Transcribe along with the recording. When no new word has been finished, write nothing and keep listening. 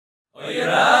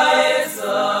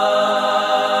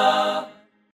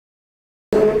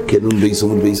כן, und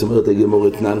בייס אומרת הגמור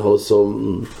תנן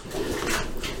הוסום,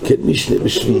 כן, משנה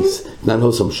בשביס, תנן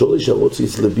הוסום שורש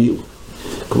הרוצץ לביור.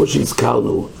 כמו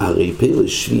שהזכרנו, הרי פלא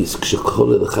שביס,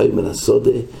 כשכל החי מן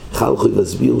הסודה, חל חוי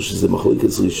וסביר, שזה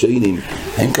מחלוקת ראשונים,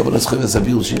 הם כוונת חוי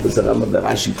וסביר, שהיא בזרמה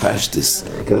ברש"י פשטס,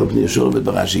 ככה בני יהושע לומד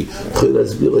ברש"י, חוי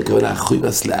וסביר, הכוונה חוי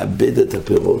וס לאבד את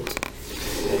הפירות.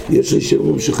 יש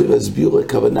ראשונים שחוי וסביר,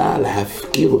 הכוונה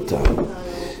להפקיר אותם,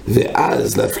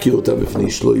 ואז להפקיר אותם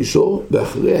בפני שלוישו,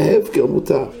 ואחרי ההפקר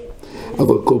מותר.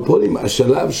 אבל כל פעמים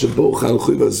השלב שבו חל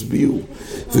חוי וסביר,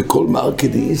 וכל מרקא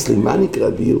דאיסלי, מה נקרא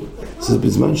ביור? זה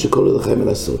בזמן שכל החי מן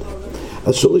הסודה.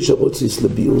 אז שורש הרוצץ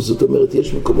לביור, זאת אומרת,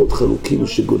 יש מקומות חלוקים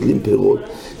שגודלים פירות,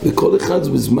 וכל אחד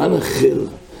זה בזמן אחר.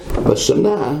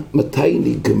 בשנה, מתי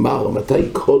נגמר, מתי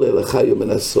כל החי מן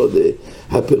הסודה,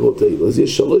 הפירות האלו. אז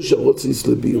יש שורש הרוצץ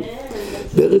לביור.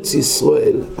 בארץ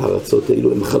ישראל, הארצות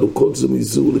האלו, הן חלוקות זו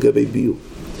מזו לגבי ביור.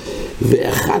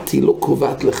 ואחת היא לא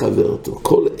קובעת לחברתו.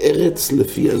 כל ארץ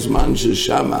לפי הזמן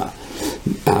ששמה,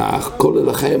 כל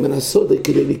החי מן הסודה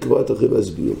כדי לקבוע את החי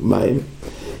והסביר. מה הם?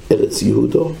 ארץ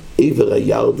יהודו, עבר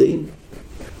הירדן,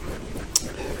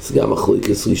 זה גם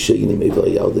מחלוקת ראשונים, עבר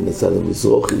הירדן אצל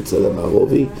המזרחי, אצל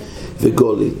המערבי,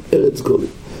 וגוליל, ארץ גוליל.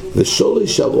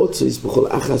 ושורש הרוצץ בכל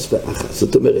אחס ואחס.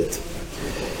 זאת אומרת,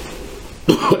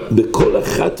 בכל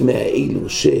אחת מהאלו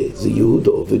שזה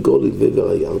יהודו וגוליל ועבר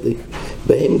הירדן,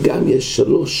 בהם גם יש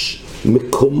 3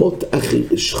 מקומות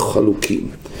חלוקים.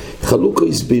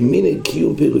 חלוקויס במיני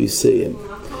קיום פירויסיהם.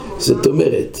 זאת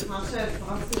אומרת,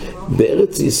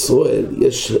 בארץ ישראל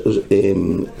יש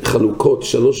חלוקות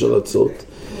 3 ארצות,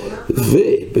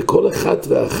 ובכל אחת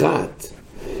ואחת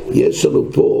יש לנו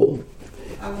פה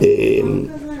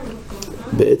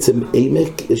בעצם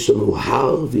עמק, יש לנו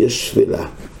הר ויש שפלה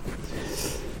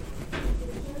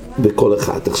בכל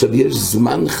אחת. עכשיו יש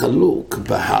זמן חלוק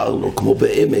בהר לא כמו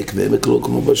בעמק, בעמק לא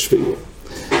כמו בשפלה.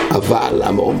 אבל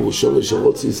למה אומרו שורש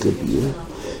הרוצץ לביור?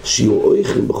 שיהיו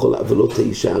אויכים בכל, אבל לא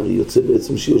 9, הרי יוצא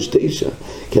בעצם שיש 9,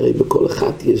 כי הרי בכל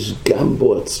אחת יש גם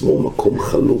בו עצמו מקום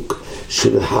חלוק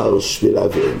של הר, שפלה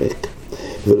ועמק.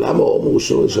 ולמה אומרו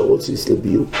שורש הרוצץ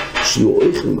לביור? שיהיו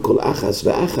אויכים בכל אחס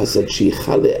ואחס עד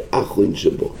שיחלה אחרין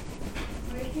שבו.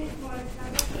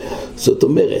 זאת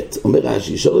אומרת, אומר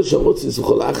רש"י, שורש הרוצץ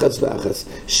בכל אחס ואחס,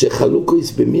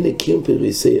 שחלוקויס במיני קיום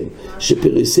פירויסיהם,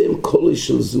 שפירויסיהם קולי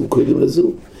של זו, קוראים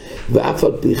לזו, ואף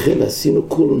על פי כן עשינו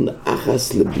כולן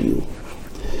אחס לביור.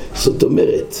 זאת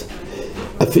אומרת,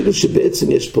 אפילו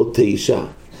שבעצם יש פה 9,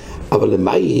 אבל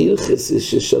למה הלכס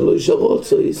ששלוש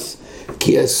הרוצץ?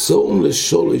 כי אסום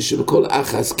לשולש שבכל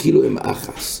אחס כאילו הם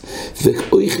אחס.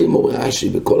 ואויכלים אומר רש"י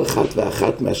בכל אחת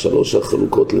ואחת מה3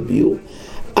 החלוקות לביור,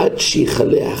 עד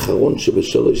שיחלה האחרון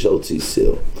שבשלוש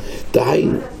הרציסר.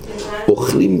 דהיינו,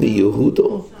 אוכלים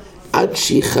ביהודו עד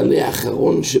שיחלה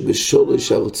האחרון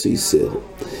שבשורש הרציסר,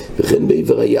 וכן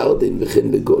בעבר הירדן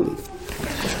וכן בגוליל.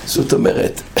 זאת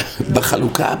אומרת,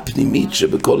 בחלוקה הפנימית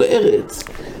שבכל הארץ,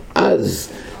 אז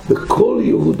בכל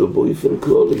יהודו באופן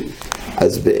כללי,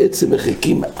 אז בעצם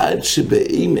מחכים עד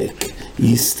שבעמק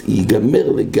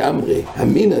ייגמר לגמרי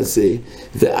המין הזה,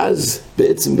 ואז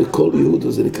בעצם בכל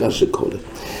יהודו זה נקרא שכולה.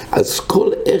 אז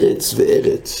כל ארץ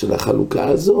וארץ של החלוקה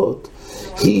הזאת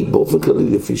היא באופן כללי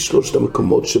לפי 3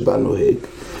 המקומות שבה נוהג,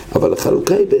 אבל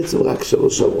החלוקה היא בעצם רק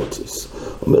 3 הרוצץ.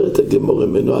 אומרת הגמרא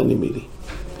מנועני מילי,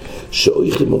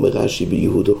 שאויכלים אומר רש"י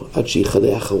ביהודו עד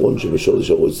שיחלה האחרון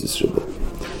שבשורש הרוצץ שבו.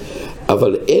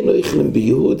 אבל אין אויכלים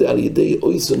ביהודה על ידי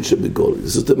אויסון שבגוליל.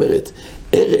 זאת אומרת,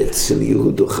 ארץ של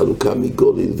יהודו חלוקה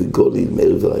מגוליל וגוליל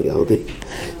מעבר הירדן,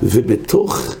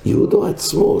 ובתוך יהודו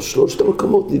עצמו 3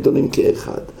 המקומות נידונים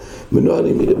כאחד.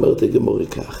 מנועני מילי אומרת הגמרא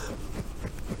כך.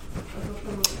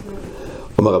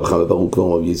 אומר רב חמא ברוך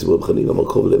כמו רבי יצחק רב חנינא אמר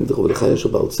קרוב להם תחו ולחי אשר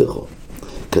בארצך.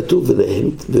 כתוב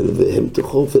ולהם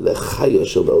תחו ולחי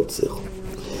אשר בארצך.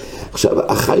 עכשיו,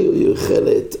 החיו היא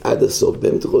אוכלת עד הסוף,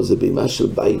 בהם תחו זה בימה של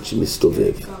בית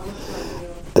שמסתובב.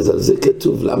 אז על זה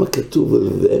כתוב, למה כתוב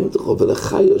ולהם תחו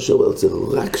ולחיו אשר בארצך?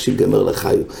 רק שיגמר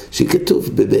לחיו,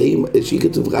 שהיא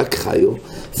כתוב רק חיו,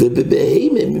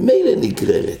 ובבהמה ממילא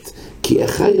נגררת, כי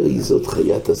החיו היא זאת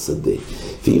חיית השדה,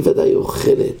 והיא ודאי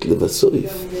אוכלת לבסוף.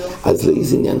 אז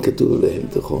לאיזה עניין כתוב להם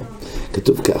תחו?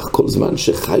 כתוב כך, כל זמן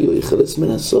שחיו יחלץ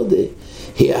מן הסודה,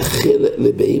 יאכל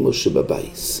לבהמה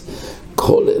שבבייס.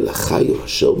 כל אל החיו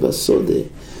אשר בסודה,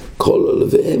 כל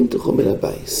אוהביהם תחו מן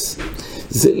הבייס.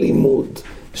 זה לימוד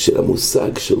של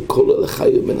המושג של כל אל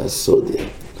החיו מן הסודה,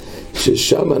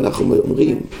 ששם אנחנו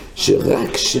אומרים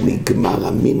שרק שנגמר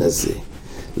המין הזה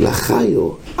לחיו,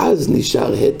 אז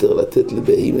נשאר היתר לתת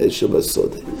לבהמה אשר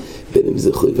בסודה, בין אם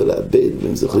זה חויב לאבד, בין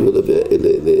אם זה חויב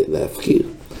להפקיר.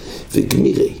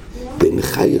 וגמירי, בין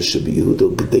חיה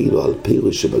שביהודו גדלו על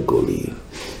פירוש שבגוליל,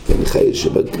 בין חיה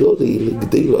שבגוליל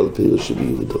גדלו על פירוש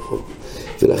שביהודו.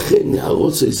 ולכן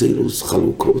הרוצה זה לא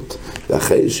חלוקות,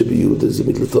 והחיה שביהודו זה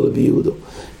מתלתו לביהודו.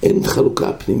 אין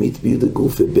חלוקה פנימית ביהודה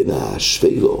גופה בין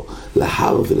השפילו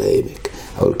להר ולעמק,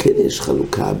 אבל כן יש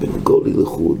חלוקה בין גולי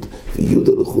לחוד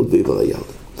ויהודה לחוד ועבר הירדן.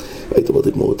 היית אומרת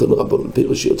לגמור אותנו רבון,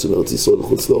 פירוש שיוצא מארץ ישראל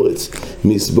לחוץ לארץ,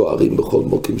 מסבוערים בכל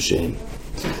מוקים שהם.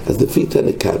 אז לפי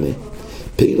תנא קמא,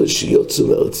 פירוש שיוצא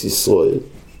מארץ ישראל,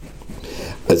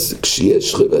 אז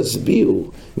כשיש להסביר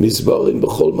מסבוערים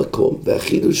בכל מקום,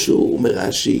 והחידוש הוא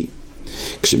מרש"י,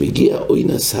 כשמגיע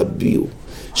אוינס הביאו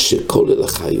שכולל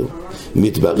החיו,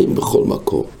 מתבררים בכל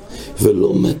מקום,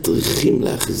 ולא מטריחים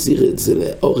להחזיר את זה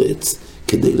לאורץ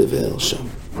כדי לבאר שם.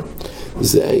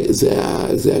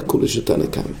 זה הכולה של תנא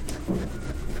קמא.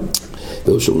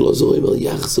 ושום לא זורם על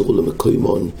יחזרו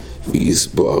למקוימון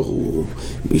ויסבורו,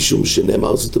 משום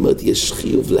שנאמר, זאת אומרת, יש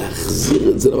חיוב להחזיר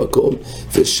את זה למקום,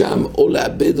 ושם או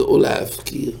לאבד או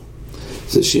להפקיר.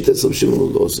 זה שיטה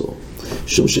שמעון לא זו.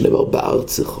 שום שנאמר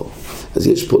בארצךו. אז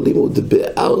יש פה לימוד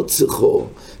בארצךו,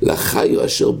 לחיו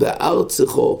אשר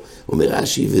בארצךו, אומר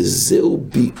רש"י, וזהו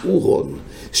ביאורון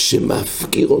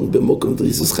שמפקירון במוקם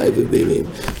דריסס חי ובהמים.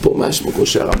 פה משמע כמו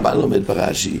שהרמב"ן לומד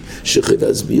ברש"י, שחד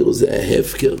הסביר זה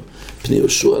ההפקר, פני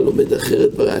יהושע לומד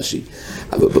אחרת ברש"י.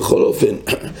 אבל בכל אופן,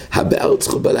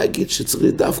 הבארצךו בא להגיד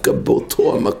שצריך דווקא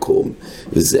באותו המקום,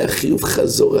 וזה החיוב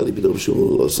חזור על ידי רבי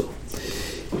שמעון לא זו.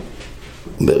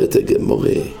 אומרת הגמרא,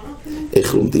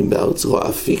 איך לומדים בארצךו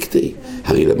אפיקתי?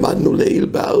 הרי למדנו לעיל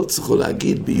בארצךו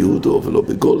להגיד ביהודו ולא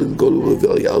בגולן, גולו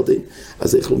ובעבר ירדן.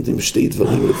 אז איך לומדים שתי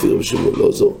דברים לפי רבי שמעון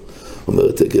לא זו?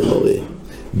 אומרת הגמרא,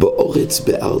 באורץ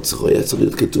בארצךו, היה צריך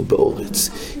להיות כתוב באורץ.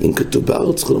 אם כתוב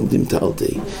בארצךו לומדים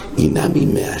תרתי, אינמי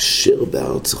מאשר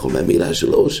בארצךו, מהמילה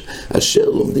של אוש, אשר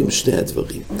לומדים שני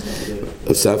הדברים.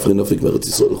 ספרי נופק מארץ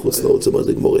ישראל לחוץ לארץ, אומרת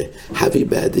הגמרא, הבי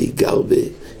בעדי גרבה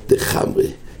דחמרה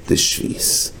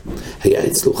דשוויס. היה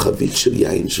אצלו חבית של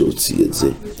יין שהוציא את זה.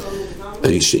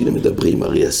 הראשונים מדברים,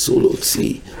 הרי אסור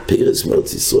להוציא פרס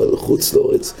מארץ ישראל לחוץ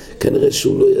לארץ, כנראה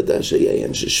שהוא לא ידע שהיה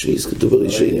יין של שוויס, כתוב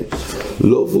הראשונים.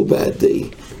 לא והוא בעדי,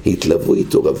 התלוו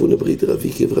איתו רבון הברית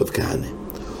רבי ורב כהנא.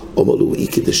 אומר לו, אי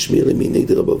כדי שמיר למיני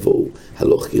דרבבו,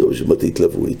 הלוך כאילו שמות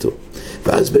התלוו איתו.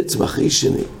 ואז בעצם אחרי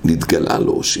שנתגלה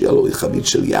לו, שהיה לו חבית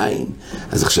של יין,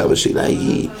 אז עכשיו השאלה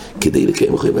היא, כדי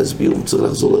לקיים אחרי והסביר, הוא צריך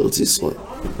לחזור לארץ ישראל.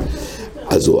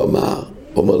 אז הוא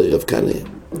אומר לרב כהנא,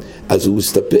 אז הוא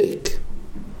הסתפק,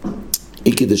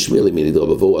 אי כדי שמיר למיני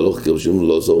דרבבו, הלוך כאילו שמות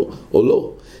לא זו או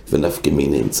לא, ונפקא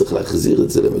מיני, צריך להחזיר את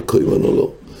זה למקוימון או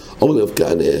לא. אומר לרב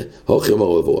כהנא, הוכי אמר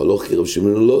רבו, הלוך כי רב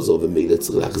שמעון לא זו, ומילא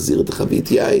צריך להחזיר את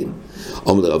החבית יין.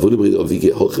 אומר לרבון הברית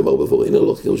רבי, הוכי אמר רבו, אין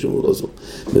הלוך כי רב שמעון לא זו.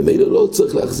 ומילא לא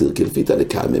צריך להחזיר, כי לפי תנא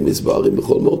קמא מסבוערים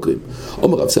בכל מוקרים.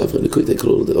 אומר רב ספרא, נקויתא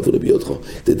כלולו דרבון הביותך,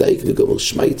 דדייק וגמר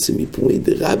שמייצא מפומי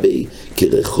דרבי,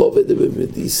 כרחובה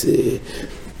דבמדיסה.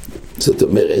 זאת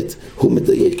אומרת, הוא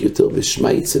מדייק יותר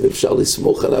בשמייצא, ואפשר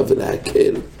לסמוך עליו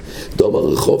ולהקל. דומר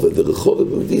רחובה ורחובה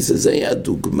במדיסה, זה היה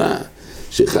הדוגמה.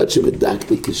 שאחד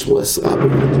שמדק לי כשמו עשרה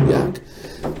במדויק,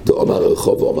 דאמר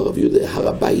הרחוב ואומר רב יהודה, הר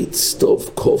הבית סטוב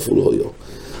כפול הויו.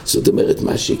 זאת אומרת,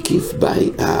 מה שהקיף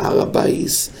הר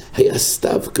הבית היה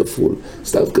סתיו כפול.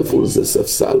 סתיו כפול זה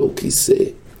ספסל או כיסא,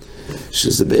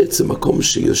 שזה בעצם מקום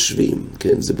שיושבים,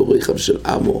 כן? זה ברוחב של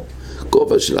עמו,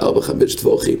 גובה של 4-5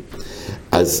 טפוחים.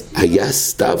 אז היה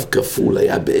סתיו כפול,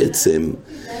 היה בעצם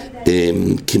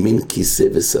כמין כיסא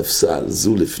וספסל,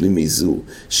 זו לפנים מזו,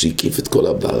 שהקיף את כל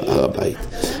הר הבית.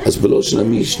 אז בלושן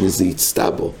המשנה זה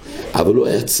הצטבו, אבל לא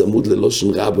היה צמוד ללושן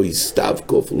רבו, הסתיו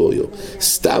כפול הויו,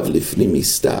 סתיו לפנים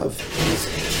מסתיו.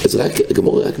 אז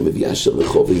הגמרא רק מביאה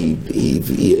שרחוב היא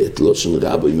הביאה את לושן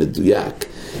רבו מדויק,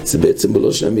 זה בעצם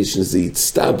בלושן המשנה זה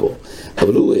הצטבו,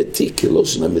 אבל הוא העתיק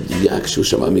כלושן המדויק שהוא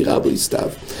שמע מרבו הסתיו.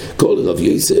 כל רב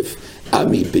יוסף,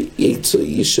 עמי בעצו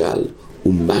ישאל,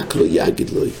 ומקלו יגיד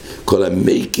לוי,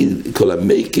 כל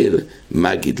המקל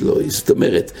מגיד לוי. זאת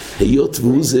אומרת, היות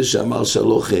והוא זה שאמר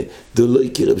שלוחה, דלוי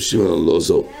כי רב שמעון לא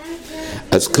זו.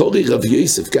 אז קורי רב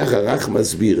יוסף, ככה רח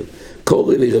מסביר,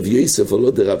 קורי לרב יוסף או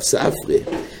לא דרב ספרא,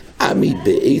 עמי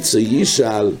בעצו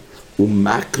ישאל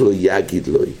ומקלו יגיד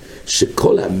לוי,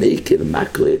 שכל המקל,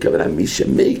 מקלו הכוונה מי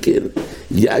שמקל,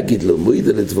 יגיד לו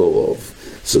מוידה לדבורוב.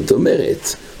 זאת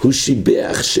אומרת, הוא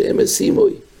שיבח שם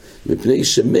עשימוי, מפני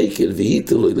שמקל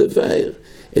והיתר לו לבאר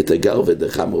את הגר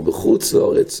ודחמר בחוץ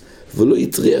לארץ, ולא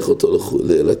יטריח אותו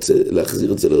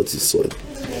להחזיר את זה לארץ ישראל.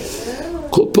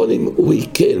 כל פונים הוא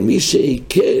עיקל, מי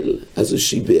שעיקל, אז הוא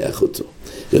שיבח אותו.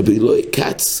 רבי לא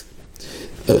הקץ,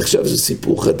 עכשיו זה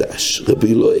סיפור חדש,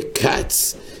 רבי לא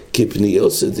הקץ כפני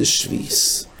עושה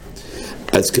דשוויס.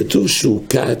 אז כתוב שהוא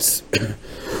קץ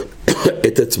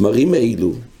את התמרים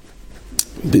האלו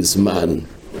בזמן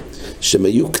שהם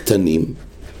היו קטנים.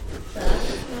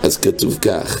 אז כתוב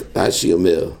כך, רש"י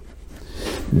אומר,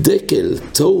 דקל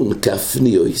טון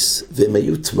כפניוס, והם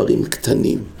היו תמרים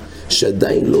קטנים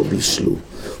שעדיין לא בישלו,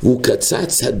 והוא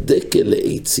קצץ הדקל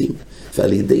לעצים,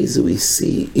 ועל ידי זה הוא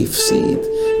הפסיד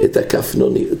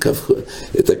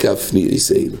את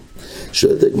הכפניוס האלו.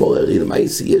 שואלת הגמרא, הרי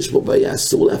למעשה יש בו בעיה,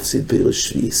 אסור להפסיד פירוש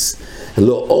שביס,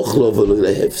 לא אוכלו ולא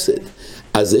להפסד.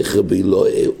 אז איך רבי לא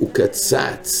הוא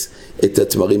קצץ את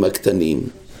התמרים הקטנים,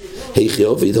 היכי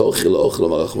עובד אוכל לא אוכל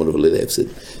אמר רחמון ולא להפסד,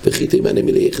 וכי תימנה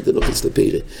מלא יחד הנוחץ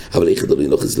לפרא, אבל יחד לא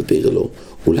נוחץ לפרא לא.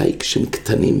 אולי כשהם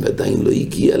קטנים ועדיין לא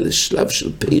הגיע לשלב של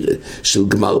פרא, של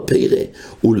גמר פרא,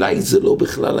 אולי זה לא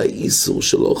בכלל האיסור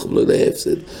של אוכל ולא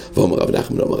להפסד. ואומר רב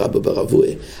נחמן אמר רבא בר אבוה,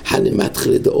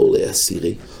 הנמתחיל לדאור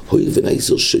לאסירי, הואיל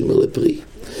ונאיסור שוימר לפרי,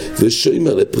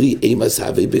 ושוימר לפרי אימס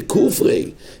הווה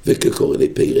בכופרי וכקורא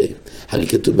לפרא. הרי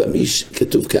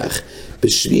כתוב כך,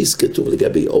 בשביס כתוב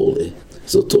לגבי אורלה,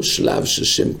 זה אותו שלב של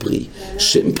שם פרי.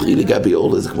 שם פרי לגבי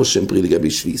אורלה זה כמו שם פרי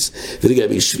לגבי שביס.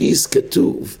 ולגבי שביס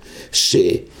כתוב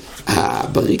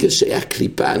שברגע שהיה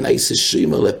קליפה נעשה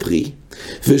שוימר לפרי,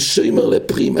 ושוימר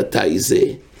לפרי מתי זה?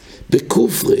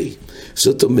 בכופרי.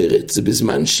 זאת אומרת, זה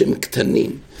בזמן שהם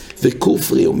קטנים.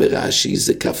 וכופרי אומר רש"י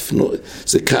זה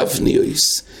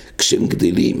כפניוס כשהם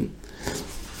גדלים.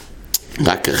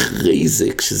 רק אחרי זה,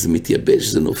 כשזה מתייבש,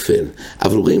 זה נופל.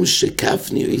 אבל רואים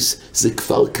שכפניוס זה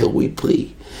כבר קרוי פרי.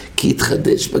 כי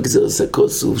התחדש בגזרס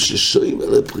הכוסוף ששוימר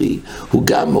לפרי הוא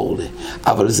גם אורלה.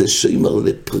 אבל זה שוימר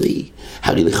לפרי.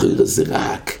 הרי לכאורה זה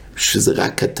רק, שזה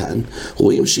רק קטן.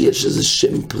 רואים שיש איזה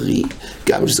שם פרי,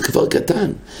 גם שזה כבר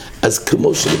קטן. אז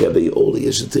כמו שלגבי אורלה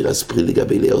יש תרס פרי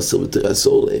לגבי לאוסר ותרס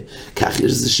אורלה, כך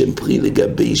יש איזה שם פרי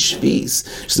לגבי שביס,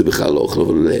 שזה בכלל לא אוכל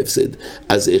ולא להפסד.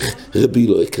 אז איך רבי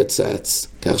לא יקצץ?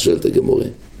 כך שואלת הגמורה.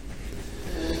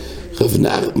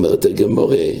 אומרת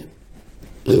הגמורה,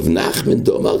 רב נחמן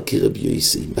דאמר כרבי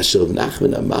יוסי, מה שרב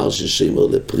נחמן אמר ששוימר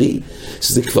לפרי,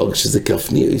 שזה כבר כשזה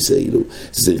כפניוס האלו,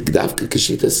 זה דווקא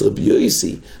כשיטת רבי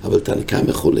יוסי, אבל תנא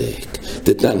קמא חולק.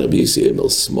 דתנן רבי יוסי אומר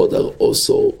סמודר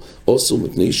אוסור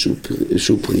מפני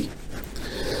שהוא פרי.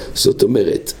 זאת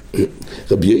אומרת,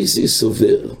 רבי יוסי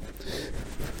סובר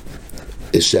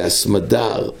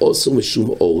שהסמדר אוסור משום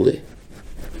אורלה.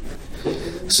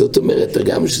 זאת אומרת,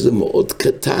 גם שזה מאוד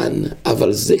קטן,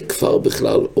 אבל זה כבר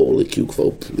בכלל אורלה, כי הוא כבר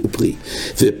פרי.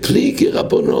 ופרי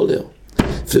כרבון עולר.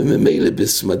 וממילא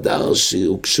בסמדר,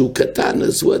 כשהוא קטן,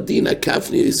 אז הוא הדין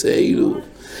הכפניוס האלו.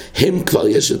 הם כבר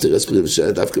יש יותר הספרים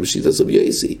שהיה דווקא בשיטת רבי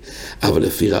יוסי. אבל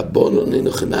לפי רבון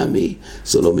עולר חנמי,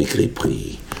 זה לא מקרה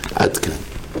פרי. עד כאן.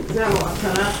 זהו,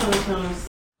 אתה לא יכול